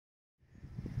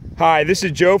Hi, this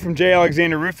is Joe from J.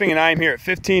 Alexander Roofing, and I am here at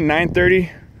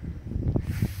 15930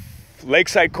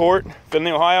 Lakeside Court,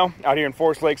 Findlay, Ohio, out here in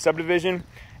Forest Lake subdivision.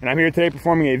 And I'm here today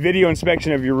performing a video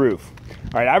inspection of your roof.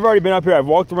 All right, I've already been up here. I've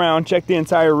walked around, checked the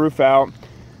entire roof out.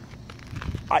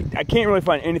 I can't really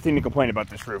find anything to complain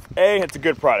about this roof. It's a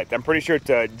good product. I'm pretty sure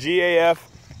it's a GAF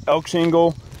elk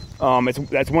shingle.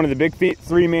 That's one of the big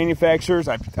three manufacturers.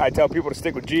 I tell people to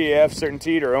stick with GAF,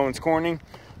 Certainteed, or Owens Corning.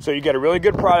 So you got a really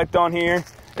good product on here.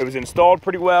 It was installed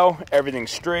pretty well. Everything's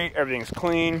straight, everything's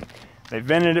clean. They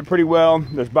vented it pretty well.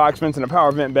 There's box vents and a power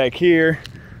vent back here.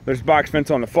 There's box vents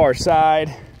on the far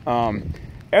side.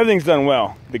 Everything's done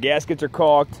well. The gaskets are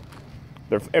caulked.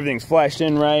 Everything's flashed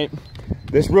in right.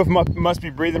 This roof must be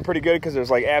breathing pretty good because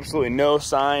there's like absolutely no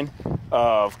sign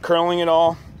of curling at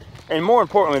all. And more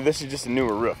importantly, this is just a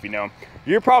newer roof, you know.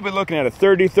 You're probably looking at a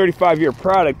 30, 35 year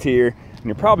product here, and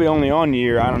you're probably only on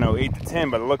year, I don't know, 8 to 10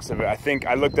 by the looks of it. I think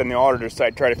I looked on the auditor's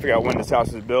site, tried to figure out when this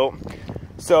house was built.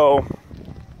 So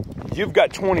you've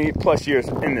got 20 plus years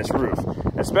in this roof,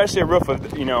 especially a roof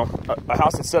of, you know, a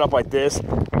house that's set up like this.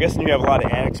 I'm guessing you have a lot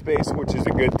of attic space, which is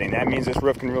a good thing. That means this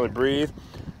roof can really breathe.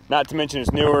 Not to mention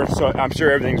it's newer, so I'm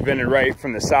sure everything's vented right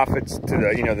from the soffits to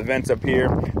the, you know, the vents up here.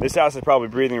 This house is probably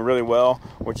breathing really well,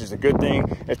 which is a good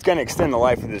thing. It's going to extend the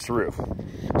life of this roof.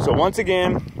 So once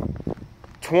again,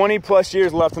 20 plus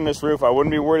years left on this roof. I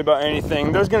wouldn't be worried about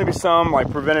anything. There's going to be some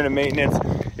like preventative maintenance.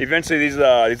 Eventually, these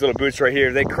little boots right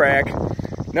here, they crack.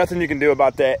 Nothing you can do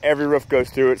about that. Every roof goes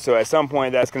through it, so at some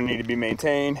point that's going to need to be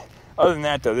maintained. Other than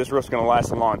that, though, this roof's going to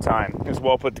last a long time. It's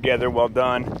well put together, well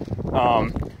done.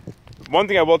 One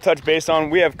thing I will touch base on,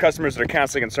 we have customers that are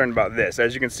constantly concerned about this.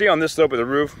 As you can see on this slope of the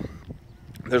roof,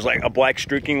 there's like a black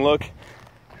streaking look.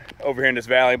 Over here in this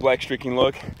valley, black streaking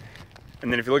look. And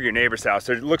then if you look at your neighbor's house,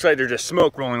 it looks like there's just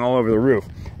smoke rolling all over the roof.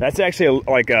 That's actually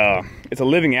it's a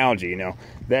living algae, you know.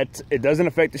 It doesn't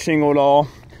affect the shingle at all.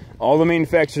 All the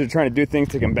manufacturers are trying to do things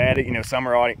to combat it. You know, some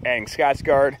are adding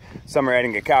Scotchgard, some are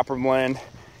adding a copper blend.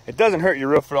 It doesn't hurt your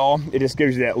roof at all. It just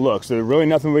gives you that look. So there's really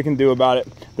nothing we can do about it.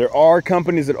 There are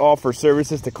companies that offer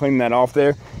services to clean that off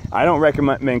there. I don't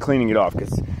recommend cleaning it off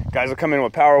because guys will come in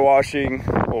with power washing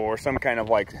or some kind of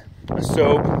like a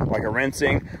soap, like a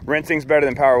rinsing. Rinsing's better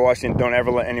than power washing. Don't ever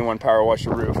let anyone power wash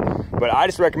your roof. But I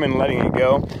just recommend letting it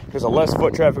go because the less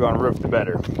foot traffic on a roof, the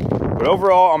better. But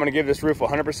overall, I'm going to give this roof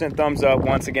 100% thumbs up.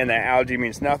 Once again, that algae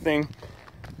means nothing.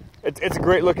 It's a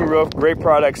great looking roof, great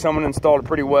product. Someone installed it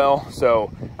pretty well,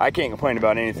 so I can't complain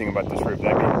about anything about this roof.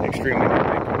 That'd be extremely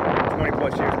nitpicky. 20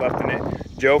 plus years left in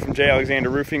it. Joe from J.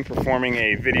 Alexander Roofing performing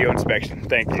a video inspection.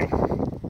 Thank you.